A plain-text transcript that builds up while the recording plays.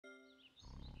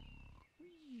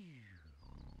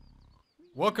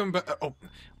Welcome back.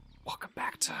 Welcome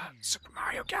back to Super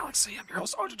Mario Galaxy. I'm your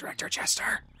host, Audio Director Chester,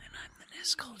 And I'm the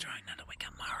TheNSCL trying not to wake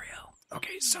up Mario.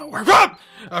 Okay,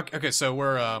 so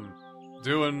we're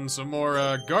doing some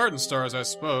more garden stars, I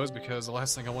suppose, because the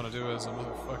last thing I want to do is a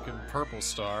motherfucking purple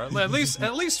star. At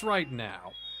least right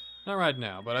now. Not right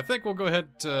now, but I think we'll go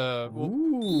ahead to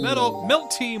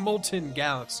Melty Molten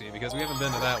Galaxy, because we haven't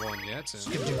been to that one yet.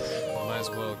 And we might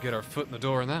as well get our foot in the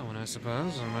door in that one, I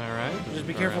suppose. Am I right? Just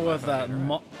be careful with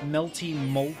Melty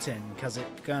Molten, because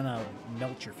it's gonna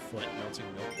melt your foot. Melting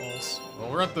milk balls. Well,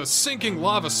 we're at the sinking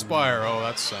lava spire. Oh,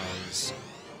 that sounds...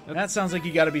 That sounds like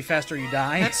you gotta be fast or you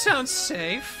die. That sounds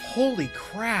safe. Holy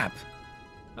crap.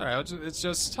 Alright, it's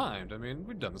just timed. I mean,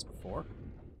 we've done this before.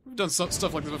 We've done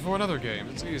stuff like this before in other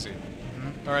games. It's easy.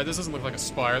 Alright, this doesn't look like a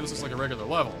spire. This looks like a regular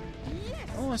level.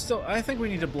 Oh, I think we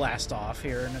need to blast off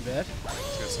here in a bit.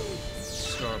 Let's get some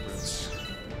star boots.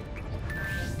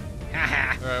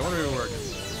 Haha. Alright, what are we working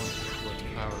with? What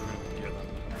power are we going to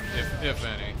get? If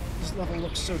any. This level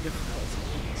looks so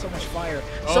difficult. So much fire.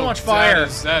 Oh, So much fire.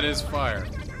 That is fire.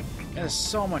 That is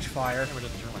so much fire. I never did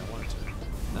the turn I wanted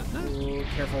to. Ooh,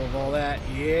 careful of all that.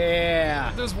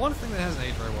 Yeah. There's one thing that hasn't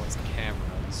aged very well. It's the camera.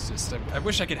 It's just, I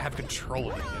wish I could have control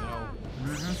of it, you know?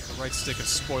 The right stick has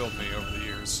spoiled me over the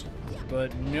years.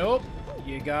 But nope.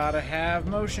 You gotta have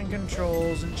motion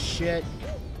controls and shit.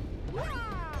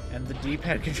 And the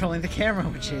D-pad controlling the camera,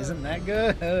 which isn't that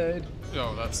good.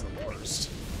 Oh, that's the worst.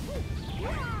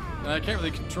 I can't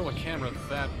really control a camera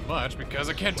that much because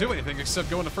I can't do anything except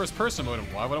go into first-person mode. And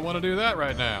why would I want to do that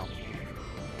right now?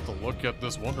 To look at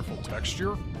this wonderful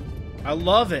texture? I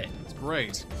love it. It's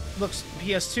great. Looks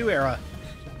PS2 era.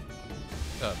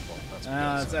 Well,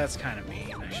 that's That's kind of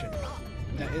mean. I should.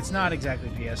 It's not exactly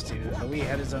PS2. The Wii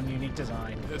had its own unique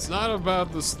design. It's not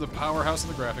about the powerhouse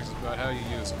of the graphics. It's about how you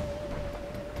use them.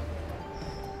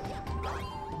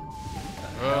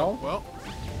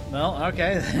 Well,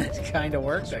 okay, that kind of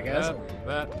works, I guess.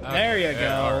 There you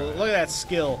go. Right. Look at that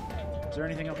skill. Is there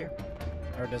anything up here?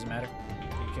 Or it doesn't matter?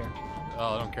 Do you care?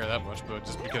 Oh, I don't care that much, but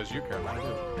just because you care about it.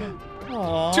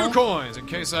 Aww. 2 coins in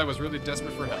case I was really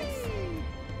desperate for health.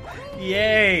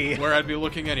 Yay! Where I'd be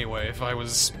looking anyway if I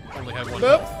was only had 1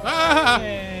 Boop. health. Ah!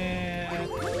 And...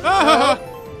 Ah!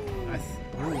 I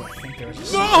think there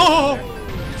was a No!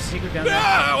 secret down there.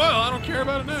 Ah, well, I don't care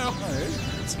about it now.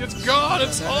 It's gone.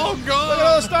 It's all gone. Look at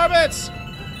all the star bits!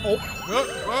 Oh.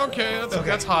 Oh, okay,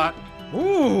 that's hot.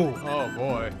 Ooh! Oh,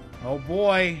 boy. Oh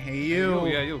boy, hey you. Oh,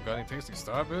 yeah, you got any tasty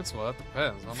star bits? Well, that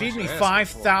depends. How Feed much me you asking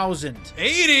 5,000. for?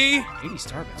 80? 80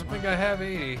 star bits. I don't think I have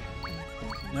 80.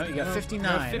 No, you got No, 59.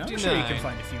 no, I'm sure you 59. can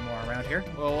find a few more around here.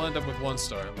 Well, we'll end up with 1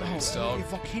 star at least. Oh, I'll the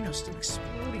volcano's still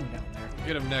exploding down there.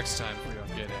 get him next time if we don't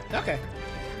get it. Okay.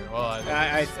 Well,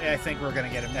 I think we're gonna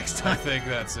get him next I time. think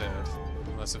that's it.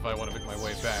 Unless if I want to make my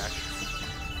way back.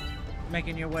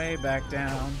 Making your way back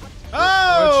down.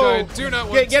 Oh! Which I do not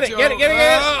want get to it, get it, get it,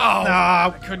 get it! Oh! No.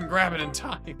 I couldn't grab it in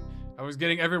time. I was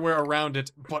getting everywhere around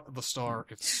it but the star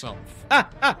itself.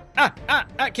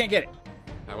 I can't get it.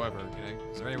 However,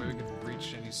 is there any way we can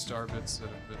reach any star bits that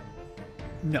have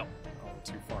been No.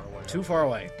 too far away? Too far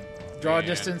away. Draw Man.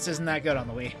 distance isn't that good on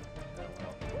the Wii.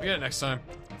 We get it next time.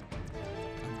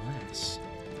 Unless...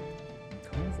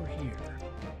 Come over here.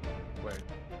 Wait.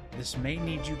 This may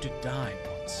need you to die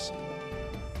once.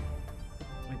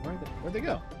 Wait, where'd they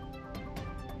go?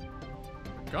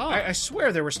 Gone. I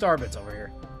swear there were star bits over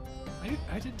here.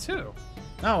 I did too.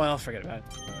 Oh well, forget about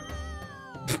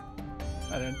it.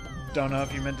 I don't know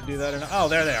if you meant to do that or not. Oh,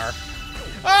 there they are.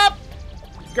 Up!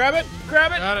 Grab it!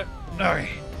 Grab it! Got it. Okay.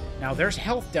 Now there's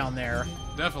health down there.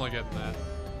 Definitely getting that.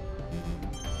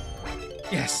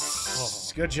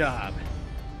 Yes. Good job.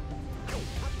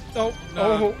 Oh,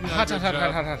 No, hot.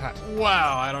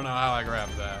 Wow, I don't know how I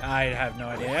grabbed that. I have no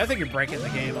idea. I think you're breaking the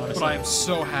game, honestly. But I am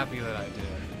so happy that I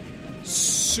did.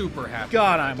 Super happy.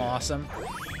 God, I'm awesome.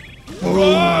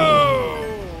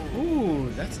 Whoa! Ooh,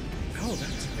 that's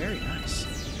very nice.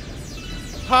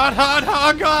 Hot,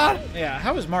 God! Yeah,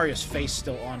 how is Mario's face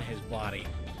still on his body?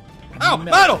 Oh, Melted.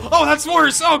 metal! Oh, that's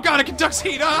worse! Oh, God, it conducts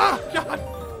heat! Ah, God!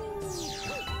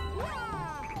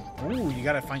 Ooh, you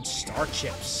gotta find star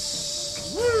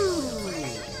chips. Woo!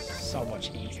 So much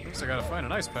heat. Looks like I gotta find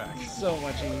an ice pack. So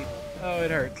much heat. Oh, it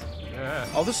hurts. Yeah.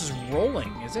 Oh, this is rolling,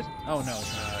 is it? Oh, no,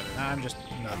 it's not. I'm just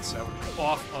nuts. That would be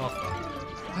off.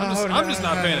 I'm just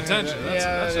not paying attention.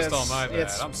 That's just all my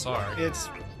bad. I'm sorry. It's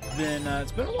been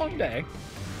a long day.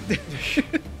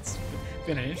 It's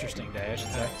been an interesting day, I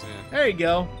should say. Yeah. There you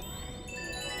go.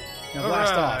 Now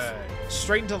blast off. Alright.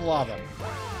 Straight into the lava.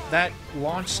 That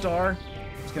launch star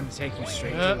is going to take you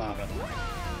straight into lava.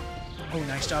 Oh,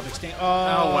 nice job extending.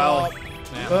 Oh, well.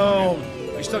 Nah, Boom.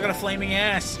 You still got a flaming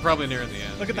ass. probably near the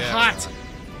end. Look at the Yeah, hot.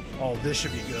 Oh, this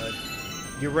should be good.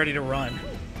 You're ready to run.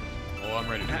 Oh, I'm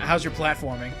ready to run. How's your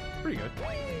platforming? Pretty good.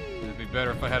 It'd be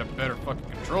better if I had a better fucking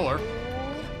controller.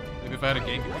 Maybe if I had a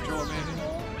GameCube controller,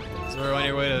 maybe. Is there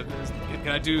any way to... Can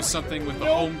I do something with the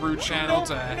homebrew channel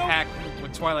to hack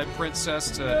with Twilight Princess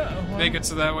to make it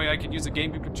so that way I can use a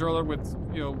GameCube controller with,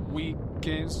 you know, Wii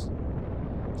games?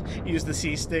 Use the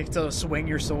C-stick to swing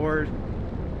your sword.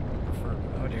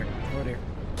 Oh dear. Oh dear.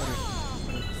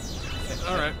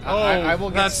 All right. I will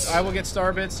get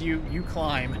Starbits. You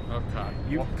climb. Oh god.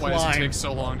 You Why does it climb. take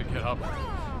so long to get up?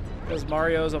 Because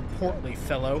Mario's a portly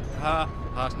fellow. Hot.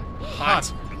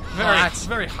 Hot. Very Hot.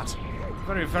 Very hot.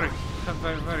 Very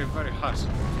hot.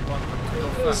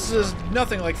 This is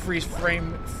nothing like freeze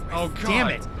frame. Oh god. Damn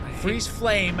it! Freeze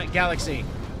flame galaxy.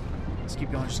 Just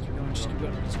keep going. Just keep going. Just keep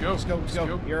going. Let's go. Let's go. Let's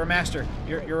go. You're a master.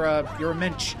 You're a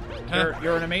minch.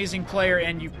 You're an amazing player,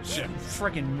 and you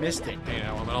freaking missed it. Hey,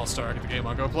 now I'm an all-star. Get the game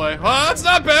on. Go play. Oh, that's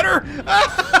not better.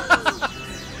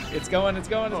 It's going. It's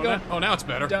going. It's going. Now it's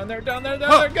better. Down there. Down there. Down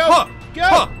there. Go.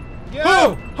 Go.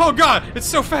 Go. Oh god, it's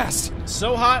so fast.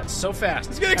 So hot, so fast.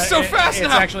 It's getting so fast now.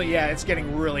 It's actually, yeah, it's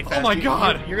getting really fast. Oh my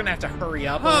god. You're gonna have to hurry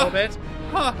up a little bit.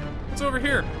 Huh. It's over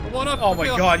here. A 1-up. Oh my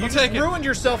god, you I'll just take it. ruined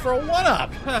yourself for a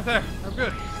 1-up. There. I'm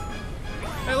good.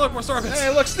 Hey, look, more Starbits. Hey,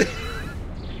 look.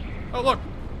 Oh, look.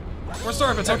 More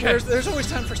Starbits. Okay. There's always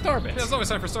time for Starbits. Yeah, there's always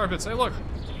time for Starbits. Hey, look.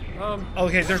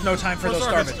 Okay, there's no time for More those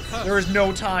Starbits. Starbits. There is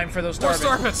no time for those More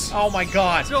Starbits. Starbits. Oh my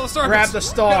god. See all the Starbits. Grab the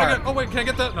star. Oh, wait, can I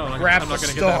get that? No, Grab I'm not the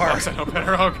going to get that star. box. I know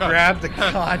better. Oh, God. Grab the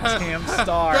goddamn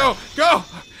star. Go! Go!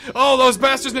 Oh, those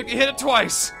bastards make me hit it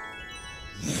twice.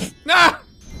 Nah!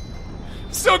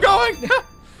 Still going?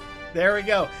 There we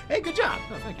go. Hey, good job.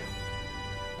 Oh, thank you.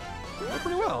 Did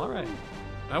pretty well, alright.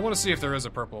 I want to see if there is a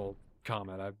purple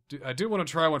comet. I do want to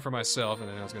try one for myself, and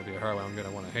I know it's going to be a hard one. I'm going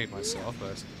to want to hate myself,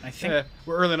 but I think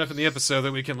we're early enough in the episode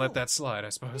that we can let that slide, I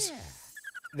suppose.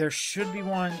 there should be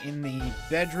one in the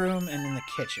bedroom and in the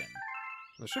kitchen.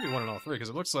 There should be one in all three, because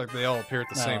it looks like they all appear at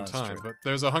the No, same that's time. true. But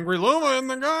there's a hungry Luma in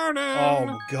the garden!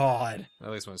 Oh god. I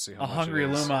at least want to see how A much hungry it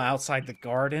is. Luma outside the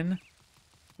garden?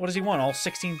 What does he want? All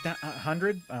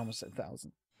 1,600? I almost said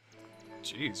 1,000.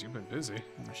 Jeez, you've been busy.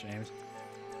 I'm ashamed.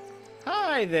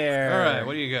 Hi there! Alright,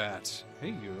 what do you got? Hey,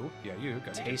 you. Yeah, you.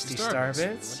 Got Tasty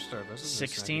Starbits. Starbits. Much Starbits.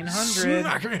 1,600.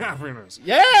 Smacking happiness.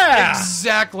 Yeah!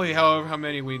 Exactly how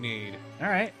many we need.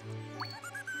 Alright.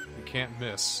 We can't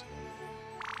miss.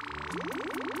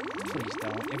 Please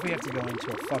don't. If we have to go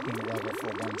into a fucking level for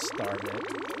one Starbit.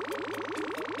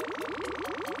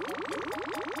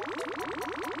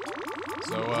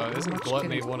 So, isn't much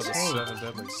gluttony can it one of the take? 7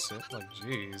 deadly sins? Like,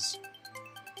 jeez.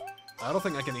 I don't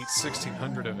think I can eat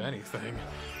 1,600 of anything.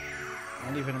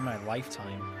 Not even in my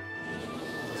lifetime.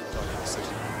 Unless we're talking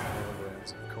 1,600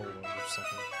 milligrams of cola or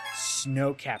something.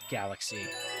 Snowcap Galaxy.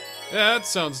 Yeah, that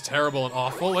sounds terrible and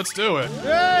awful. Let's do it.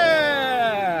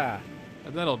 Yeah!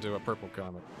 And then I'll do a purple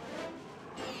comet.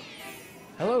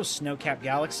 Hello, Snowcap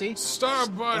Galaxy. Star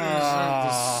bunnies of the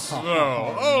Oh,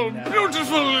 snow. Oh, no.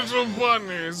 beautiful little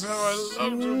bunnies. How I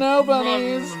love to Snow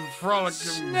bunnies. run and frolic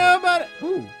and... Nobody.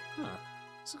 Ooh, Huh.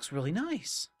 this looks really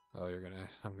nice. Oh,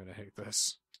 I'm gonna hate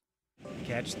this.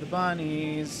 Catch the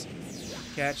bunnies.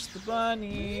 Catch the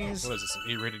bunnies. What is this,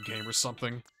 an E-rated game or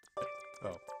something?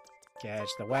 Oh. Catch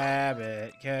the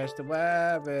wabbit. Catch the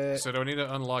wabbit. So do I need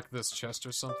to unlock this chest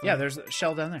or something? Yeah, there's a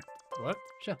shell down there. What?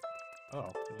 Shell.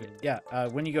 Oh. I didn't- Yeah,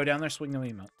 when you go down there, swing the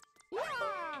emote.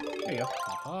 There you go.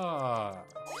 Aha.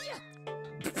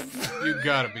 You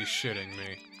gotta be shitting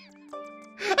me.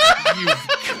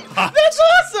 That's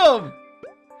awesome!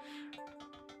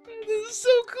 This is so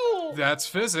cool. That's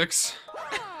physics.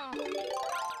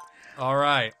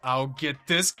 Alright, I'll get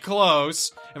this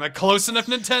close. Am I close enough,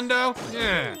 Nintendo?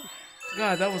 Yeah.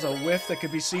 God, that was a whiff that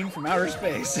could be seen from outer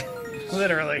space.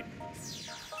 Literally.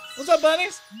 What's up,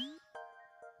 bunnies?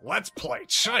 Let's play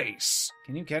chase.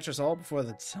 Can you catch us all before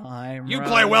the time You runs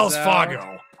play Wells out?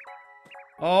 Fargo.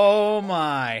 Oh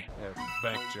my. Yeah,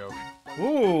 bank joke.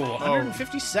 Ooh,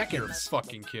 150 You're seconds.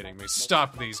 fucking kidding me.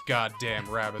 Stop these goddamn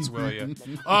rabbits, will you?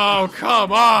 Oh,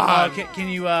 come on! Can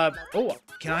you, oh,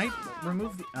 can I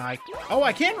remove the, oh,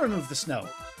 I can remove the snow.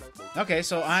 Okay,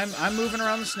 so I'm moving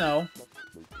around the snow.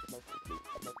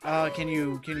 Can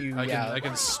you, I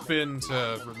can spin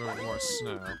to remove more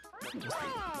snow.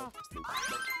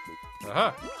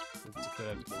 Aha!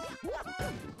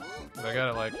 But I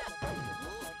gotta, like...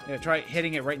 Yeah, try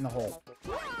hitting it right in the hole.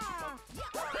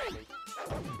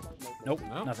 Nope,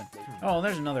 No? nothing. Oh,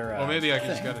 there's another, Well, maybe I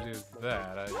just thing. gotta do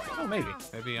that. Oh, maybe.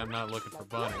 Maybe I'm not looking for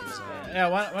bunnies. Yeah,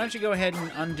 why don't you go ahead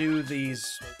and undo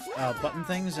these button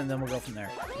things, and then we'll go from there.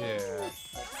 Yeah.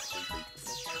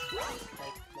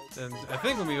 And I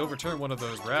think when we overturned one of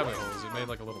those rabbit holes, it made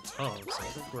like a little tone. So I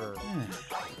think we're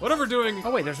whatever we're doing.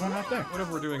 Oh wait, there's one up there.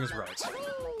 Whatever we're doing is right.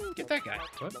 Get that guy.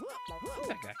 What? Get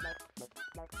that guy.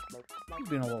 He's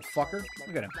being a little fucker.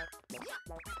 Look at him.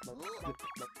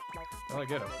 Oh, I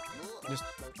get him. Just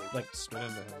like Spin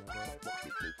into him.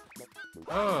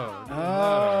 Oh. oh.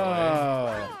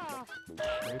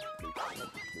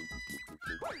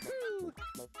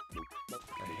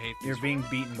 I hate this. You're being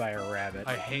beaten by a rabbit.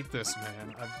 I hate this,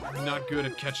 man. I'm not good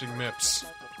at catching mips.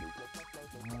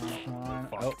 Come on.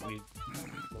 Fuck. Oh, we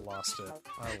Lost it.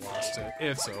 I lost it.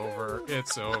 It's over.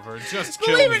 It's over. Just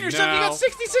kill believe me in yourself. now. You got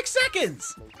 66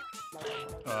 seconds.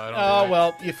 I don't Oh really-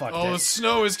 well, you fucked Oh, the it.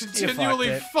 snow is continually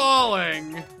it.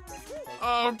 falling.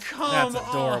 Oh, come That's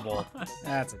adorable. on.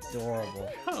 That's adorable.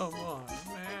 Come on,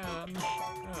 man.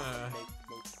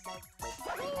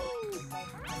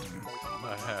 I'm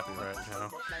not happy right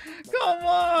now. Come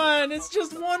on, it's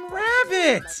just one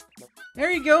rabbit.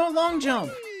 There you go, long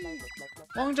jump.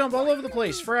 Long jump all over the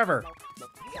place, forever.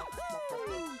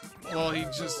 Well, he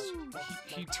just...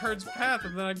 He turns path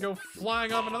and then I go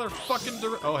flying off another fucking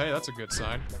direction. Oh, hey, that's a good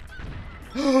sign.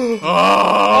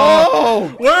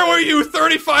 Oh! Where were you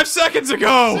 35 seconds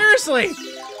ago? Seriously!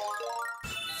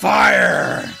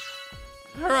 Fire!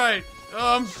 Alright,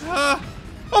 Oh,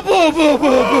 boo, boo,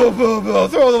 boo, boo, boo, boo!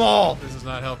 Throw them all! This is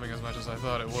not helping as much as I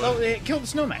thought it would. Oh, kill the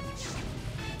snowmen.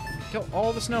 Kill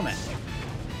all the snowmen.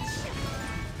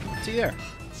 See there.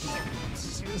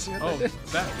 See what Oh, they did?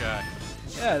 that guy.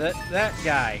 Yeah, that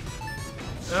guy.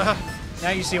 Now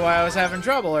you see why I was having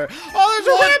trouble. Or oh, there's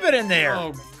a rabbit in there.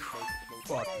 Oh,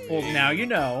 fuck me. Well, now you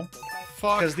know,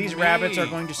 Fuck because these me. rabbits are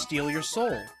going to steal your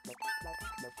soul.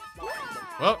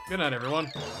 Well, good night,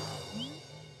 everyone.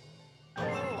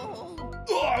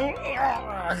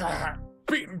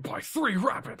 Beaten by 3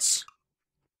 rabbits.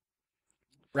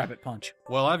 Rabbit punch.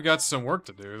 Well, I've got some work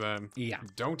to do then. Yeah.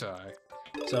 Don't I?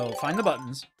 So find the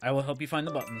buttons. I will help you find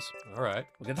the buttons. All right.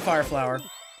 We'll get the fire flower.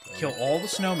 Kill all the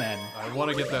snowmen. I want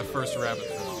to get that first rabbit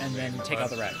first. And then take out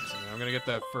the rabbits. I'm gonna get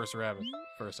that first rabbit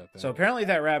first, I think. So apparently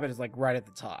that rabbit is like right at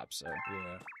the top. So.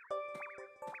 Yeah.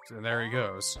 So there he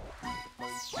goes.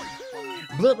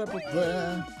 Blah blah blah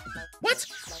blah. What?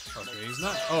 Okay, he's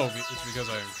not. Oh, it's because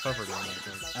I covered him, I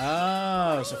think.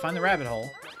 Oh, so find the rabbit hole.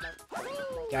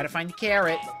 Gotta find the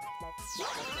carrot.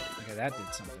 Okay, that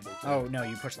did something. Oh no,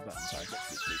 you pushed the button. Sorry.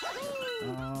 Let's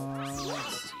see.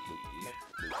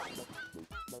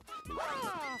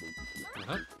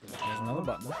 There's another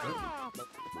button.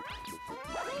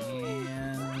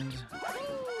 And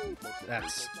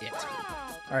that's it.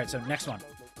 Alright, so next one.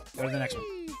 Go to the next one.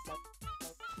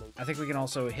 I think we can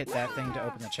also hit that thing to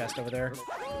open the chest over there.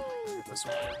 This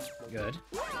one. Good.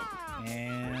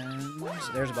 And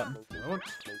there's a button. Oop.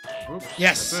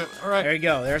 Yes! That's it. All right. There you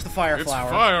go. There's the fire It's flower.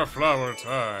 fire flower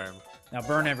time. Now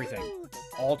burn everything.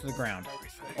 All to the ground.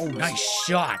 Oh, Everything. nice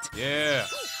shot! Yeah.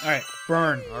 Alright,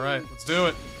 burn. All right, let's do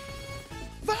it.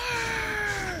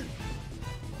 Fire!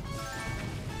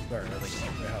 Burn, at least. I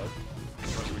hope.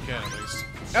 As much as we can, at least.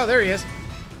 Oh, there he is.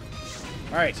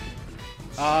 Alright.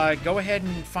 Go ahead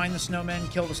and find the snowmen,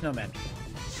 kill the snowmen.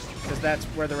 Because that's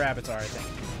where the rabbits are, I think.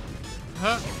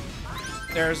 Huh?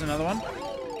 There's another one.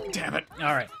 Damn it.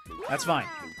 Alright, that's fine.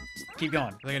 Keep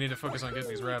going. I think I need to focus on getting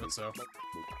these rabbits, though.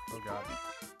 Oh, God.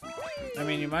 I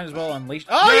mean, you might as well unleash...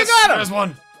 Oh, Yes, you got him! There's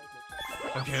one.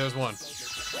 Okay, there's one.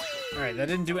 Alright, that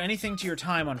didn't do anything to your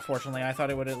time, unfortunately. I thought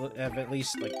it would have at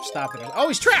least, like, stopped it. Oh,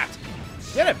 he's trapped!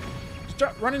 Get him!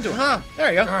 Just run into him. Huh. There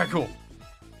you go. All right, cool.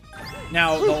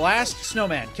 Now, the last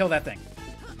snowman. Kill that thing.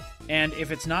 And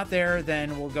if it's not there,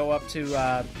 then we'll go up to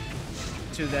that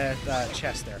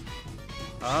chest there.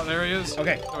 There he is.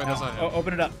 Okay. Oh, wait, now, that's not him.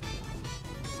 open it up.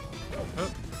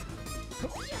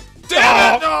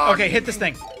 Damn it! Oh, Oh, okay, hit this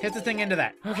thing. Hit the thing into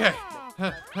that. Okay.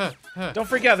 Don't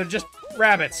freak out. They're just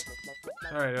rabbits.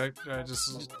 All right, I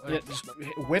just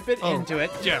Whip it into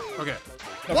it. Yeah. Okay.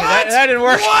 Okay, that didn't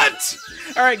work. What?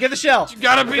 All right, get the shell. You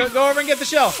gotta be Go over and get the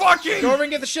shell. fucking. Go over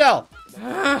and get the shell.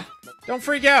 I Don't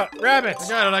freak out. Rabbits.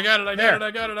 got it. I got it. I There. got it.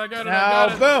 I got it. I got it. Now, I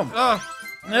got it. boom. Oh,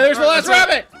 And there's the last That's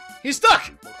it. rabbit. He's stuck.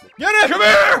 Get him. come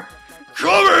here!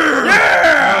 Come here!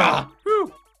 Yeah!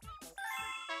 Whew.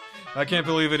 I can't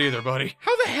believe it either, buddy.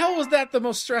 How the hell was that the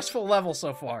most stressful level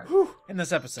so far in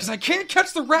this episode? Because I can't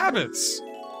catch the rabbits.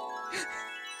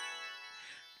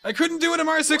 I couldn't do it in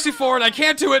Mario 64, and I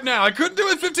can't do it now. I couldn't do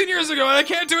it 15 years ago, and I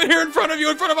can't do it here in front of you,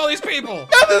 in front of all these people.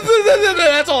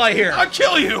 That's all I hear. I'll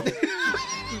kill you.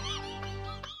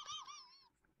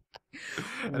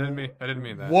 I didn't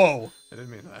mean that. Whoa. I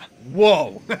didn't mean that.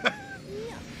 Whoa.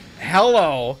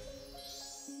 Hello.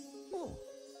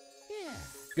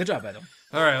 Good job, Adam.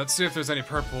 Alright, let's see if there's any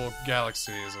purple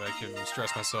galaxies that I can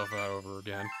stress myself out over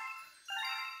again.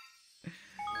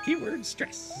 Keyword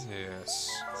stress. Yes.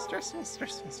 Stressful,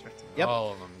 stressful, stressful. Yep.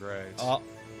 All of them, great. All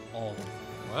of them.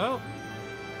 Well,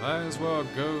 might as well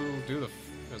go do the...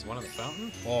 Is one of the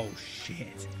fountain? Oh,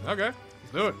 shit. Okay,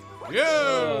 let's do it. Yo!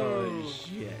 Oh,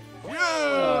 shit. Yo!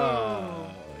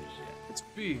 Oh, shit. It's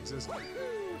bees, isn't it?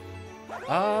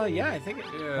 Yeah, I think it...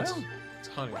 Yeah, well, it's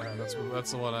honey hive.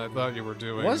 That's the one I thought you were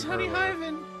doing. was honey earlier. hive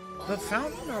in the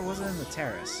fountain, or was it in the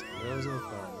terrace? It was in the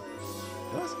fountain.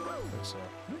 Was it? I think so.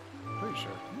 Pretty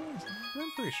sure. I'm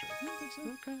pretty sure.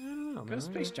 Okay, I don't know. Go to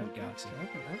Space Junk Galaxy.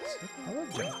 I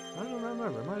love junk. I don't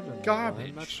remember. It might have been Garbage.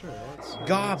 I'm not sure.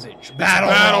 Garbage. Battle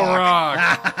Rock.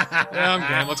 Yeah, I'm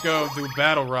game. Let's go do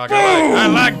Battle Rock. I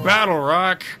like Battle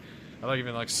Rock. I like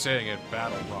even like saying it.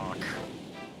 Battle Rock.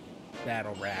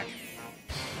 Battle Rack.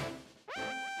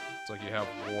 It's like you have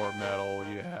War Metal,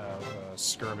 you have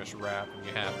Skirmish Rap, and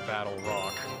you have Battle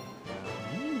Rock.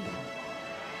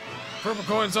 Purple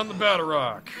coins on the Battle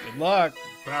Rock. Good luck.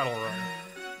 Battle Rock.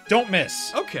 Don't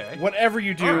miss. Okay. Whatever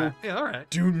you do, Alright. Yeah, alright.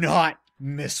 do not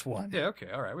miss one. Yeah, okay,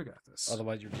 alright, we got this.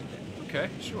 Otherwise, you're just dead. Okay,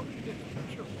 sure. Yeah,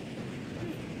 sure.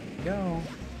 Go.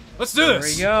 Let's do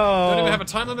this! There we go. Don't even have a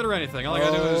time limit or anything. All I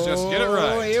gotta do is just get it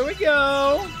right. Here we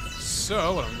go.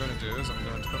 So, what I'm gonna do is I'm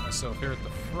going to put myself here at the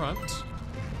front. So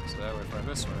that way if I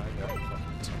miss one, I got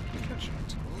fucking catch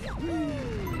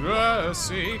it.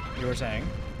 See? You were saying?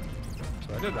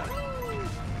 So I did that.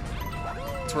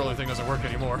 Twirly thing doesn't work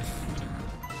anymore.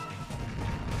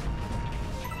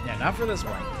 Yeah, not for this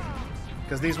one.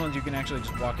 Because these ones you can actually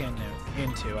just walk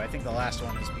into. I think the last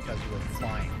one is because you were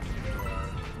flying.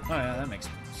 Oh yeah, that makes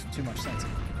too much sense.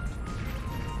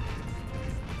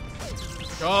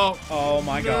 Oh! Oh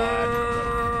my god.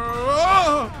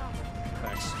 Oh!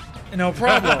 Thanks. No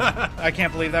problem. I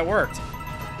can't believe that worked.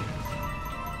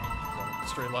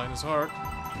 Straight line is hard.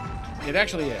 It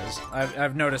actually is.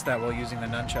 I've noticed that while using the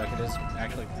nunchuck, it is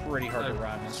actually pretty hard to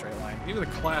run in a straight line. Even the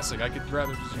classic, I could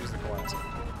rather just use the classic.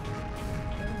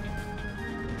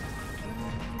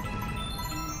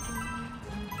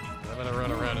 I'm gonna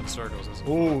run around in circles, isn't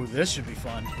it? Ooh, this should be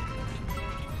fun.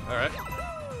 Alright.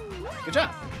 Good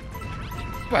job.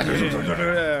 Alright.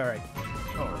 Alright.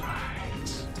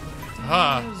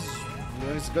 Ah!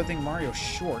 It's a good thing Mario's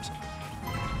short.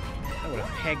 That would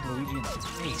have pegged Luigi in the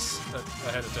face.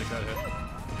 I had to take that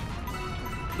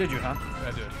hit. Did you, huh?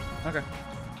 I did. Okay.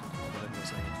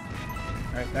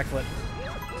 Alright, backflip.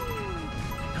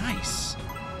 Nice.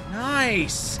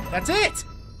 Nice. That's it.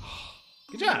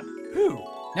 Good job. Whew.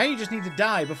 Now you just need to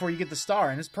die before you get the star,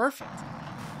 and it's perfect.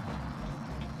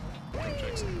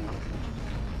 Jinx.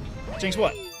 Jinx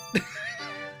what?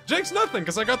 Jinx nothing,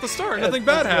 because I got the star. Yeah, Nothing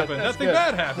bad that's good, happened. that's Nothing good.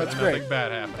 bad happened. That's Nothing great.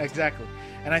 bad happened. Exactly.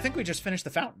 And I think we just finished the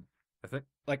fountain. I think.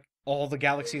 Like, all the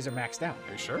galaxies are maxed out.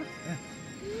 Are you sure? Yeah.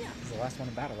 This is the last one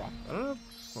in Battle Rock. I don't know.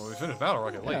 Well, we finished Battle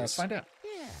Rock at least. Yeah, let's find out.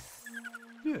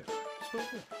 Yeah.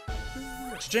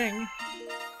 Ching.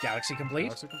 Galaxy complete.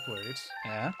 Galaxy complete.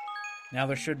 Yeah. Now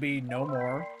there should be no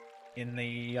more in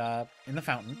the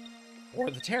fountain or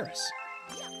the terrace.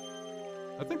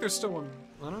 I think there's still one.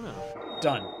 I don't know.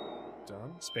 Done.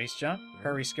 Done. Space jump,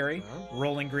 hurry scurry, Done.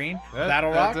 rolling green, That-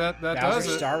 battle rock, that Bowser does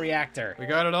it. star reactor. We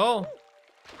got it all.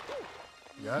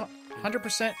 We got,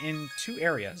 100% in 2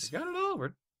 areas. we got it all.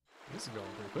 This is going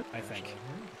pretty quick. I think.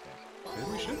 actually.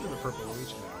 Maybe we should do the purple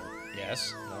Luigi now.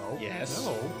 Yes. No. Yes.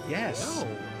 No. Yes. No.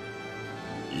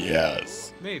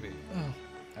 Yes. Maybe.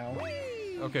 Oh. Ow.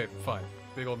 Okay, fine.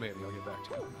 Big old maybe. I'll get back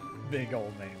to it. Big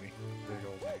old maybe. Big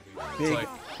old maybe. Big It's like,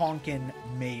 honkin'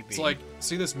 maybe. it's like,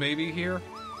 see this maybe here?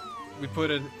 We put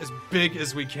it as big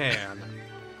as we can.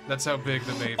 That's how big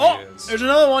the maybe oh, is. there's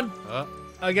another one. Uh,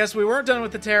 I guess we weren't done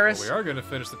with the terrace. we are going to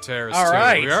finish the terrace All too.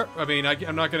 right. We are. I mean,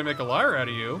 I'm not going to make a liar out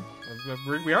of you.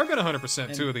 We are going to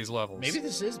 100% 2 of these levels. Maybe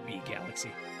this is Bee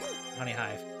Galaxy. Honey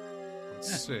Hive.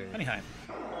 Let's see. Honey Hive.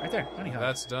 Right there. Honey Hive.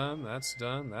 That's done. That's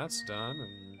done. That's done.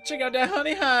 And Check out that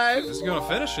Honey Hive. this is going to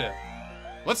finish it.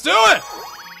 Let's do it!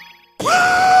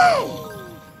 Woo!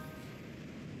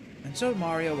 And so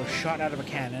Mario was shot out of a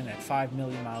cannon at 5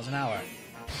 million miles an hour.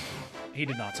 He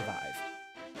did not survive.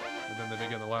 And then they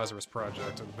begin the Lazarus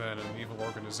Project, and then an evil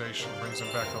organization brings him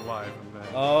back to life, and then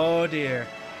Oh dear.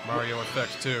 Mario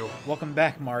Effect 2. Welcome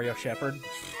back, Mario Shepard.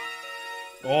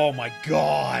 Oh my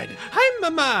god.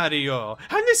 I'm Mario,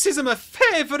 and this is my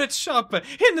favorite shop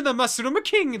in the Mushroom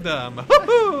Kingdom.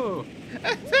 Hoo-hoo!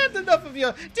 I've had enough of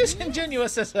your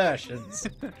disingenuous assertions.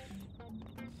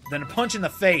 Then a punch in the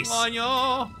face.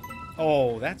 Mario!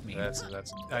 Oh, that's mean. That's.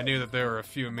 I knew that there were a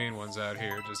few mean ones out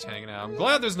here just hanging out. I'm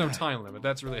glad there's no time limit.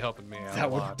 That's really helping me out. That a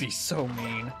would lot. be so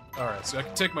mean. All right, so I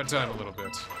can take my time a little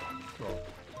bit. Cool.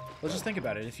 Well, just think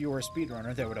about it. If you were a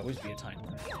speedrunner, there would always be a time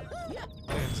limit.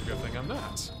 It's a good thing I'm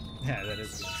not. Yeah, that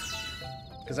is good.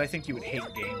 Because I think you would hate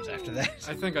games after that.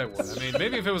 I think I would. I mean,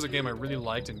 maybe if it was a game I really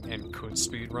liked and could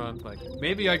speedrun, like,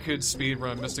 maybe I could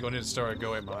speedrun Mystical Ninja Star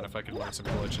Goemon if I could learn some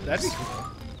glitches. That'd be cool.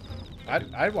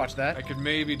 I'd watch that. I could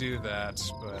maybe do that,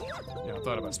 but, you know, I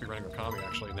thought about speedrunning Okami,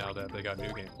 actually, now that they got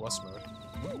New Game Plus mode.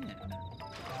 Yeah.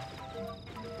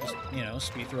 Just, you know,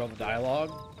 speed through all the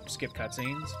dialogue, skip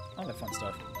cutscenes, all that fun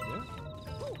stuff. Yeah.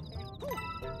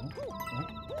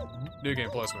 New Game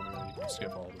Plus mode, you can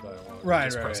skip all the dialogue. Right,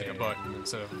 just right, pressing right, a button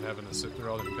instead of having to sit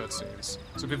through all the cutscenes.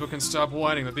 So people can stop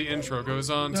whining that the intro goes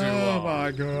on too long. Oh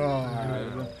my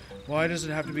god. Why does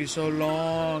it have to be so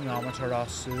long,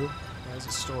 Amaterasu? Why does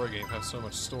a story game have so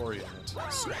much story in it?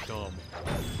 It's so dumb.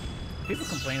 People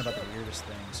complain about the weirdest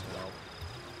things.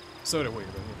 So do we.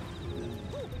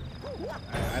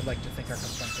 I'd like to think our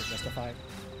complaints are justified.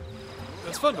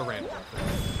 It's fun to rant about.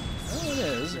 Well, it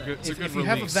is. It's a good if you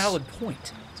have a release. valid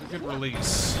point. It's a good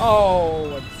release.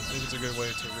 Oh! I think it's a good way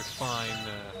to refine.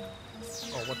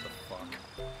 Oh, what the fuck?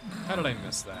 How did I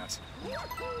miss that?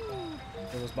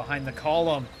 It was behind the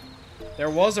column. There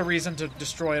was a reason to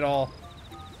destroy it all.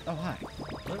 Oh, hi.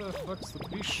 Where the fuck's the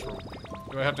beast shroom?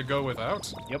 Do I have to go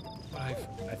without? Yep, I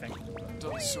think.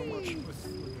 done so much with the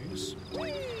beast.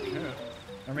 Yeah.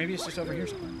 Or maybe it's just over here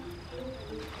somewhere.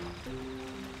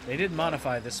 They did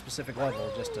modify this specific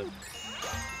level just to...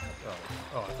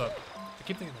 Oh, I thought. I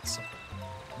keep thinking that's something.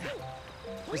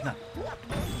 It's not.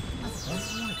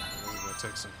 That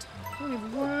takes some time. Don't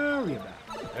even worry about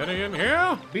it. Heading in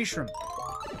here? Beeshroom.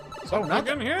 Oh, Something not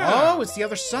in here. Oh, it's the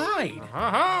other side.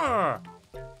 Ha ha!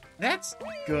 That's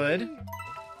good.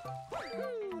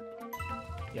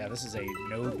 Yeah, this is a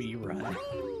no-B run.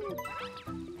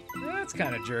 That's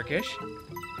kind of jerkish.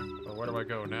 Well, where do I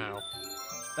go now?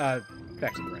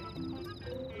 Back to the right.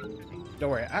 Don't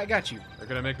worry, I got you. They're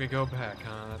gonna make me go back,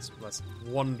 huh? That's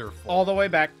wonderful. All the way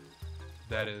back.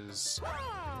 That is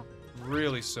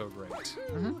really so great.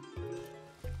 Mm-hmm.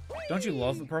 Don't you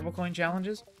love the purple coin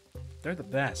challenges? They're the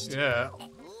best. Yeah.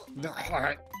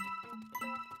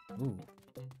 Ooh.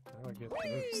 How do I get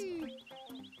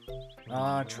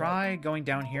those? Try going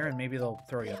down here and maybe they'll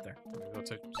throw you up there. Maybe they'll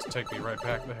just take me right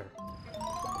back there.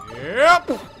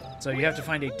 Yep! So you have to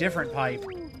find a different pipe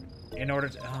in order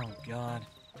to... Oh, God.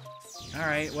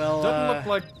 Alright, well, Doesn't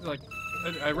look like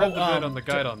I read the bit on the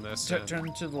guide on this. and-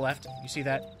 Turn to the left. You see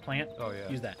that plant? Oh, yeah.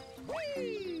 Use that.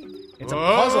 It's a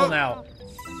Whoa! puzzle now.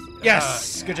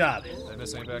 Yes! Good job. Did I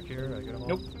miss any back here? Did I get them all?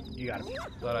 Nope. You got him.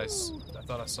 I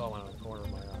thought I saw one on the corner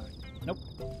of my eye. Nope.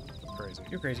 Crazy.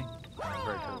 You're crazy. I'm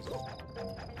very crazy.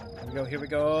 Here we go, here we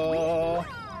go.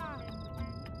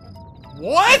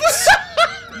 What?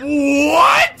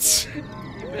 What? You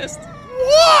missed.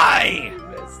 Why? You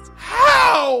missed.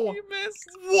 How? You missed.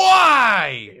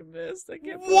 Why? You missed. I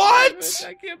can't What? believe it.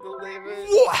 I can't believe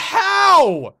it.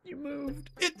 How? You moved.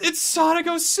 It's Sonic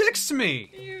 06 to me.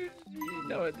 You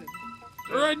know it didn't.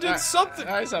 Or I did something.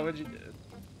 I saw what you did.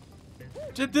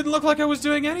 It didn't look like I was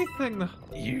doing anything, though.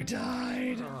 You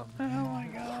died. Oh my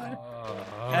god.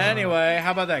 Uh, Anyway,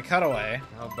 how about that cutaway?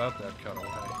 How about that cutaway?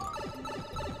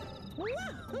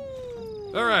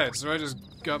 Alright, so I just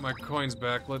got my coins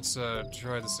back. Let's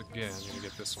try this again. I'm gonna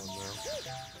get this one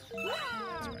though.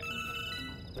 That's right.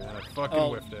 And I fucking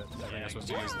whiffed it. I think I'm supposed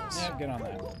to use this. Yeah, get on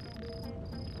that.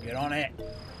 Get on it.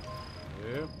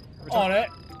 Yep. On it.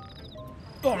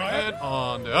 On And it.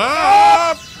 on.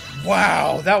 Ah!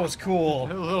 Wow, that was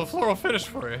cool. A little floral finish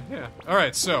for you. Yeah.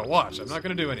 Alright, so watch. I'm not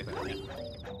gonna do anything.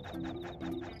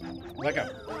 Let go.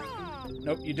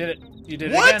 Nope, you did it. You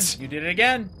did it What? again. You did it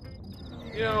again.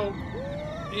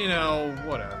 You know,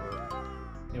 whatever.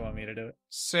 You want me to do it?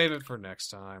 Save it for next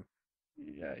time.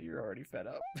 Yeah, you're already fed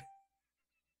up.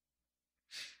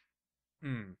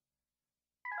 Hmm.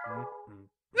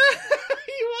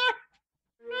 You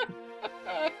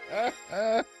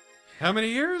are. How many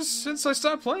years since I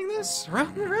stopped playing this?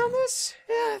 Around this?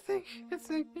 Yeah, I think,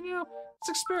 you know, it's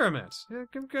experiment.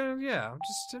 Yeah, I'm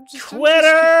just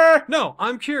Twitter! No,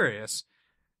 I'm curious.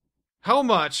 How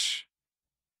much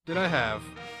did I have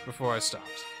before I stopped?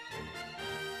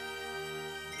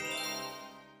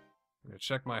 I'm gonna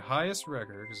check my highest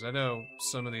record, because I know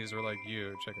some of these are like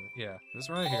you checking it. Yeah, this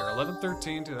right here,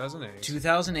 11/13/2008.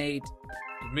 2008.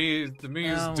 The me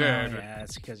is Oh, dead. well, yeah,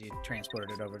 it's because you transported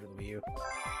it over to the Wii U.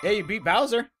 Yeah, you beat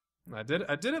Bowser. I did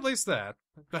at least that.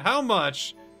 But how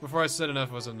much before I said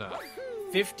enough was enough?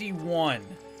 51.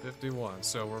 51.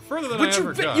 So we're further than But I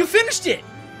ever got. you finished it.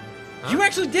 You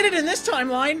actually did it in this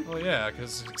timeline! Well, yeah,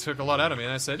 because it took a lot out of me,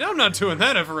 and I said, I'm not doing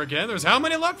that ever again. There's how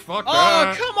many left? Fuck Oh,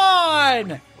 that. come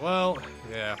on! Well,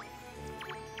 yeah.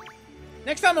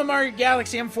 Next time on Mario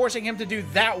Galaxy, I'm forcing him to do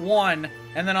that one,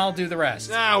 and then I'll do the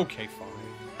rest. Ah, okay, fine.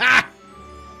 Ha!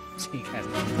 See you guys.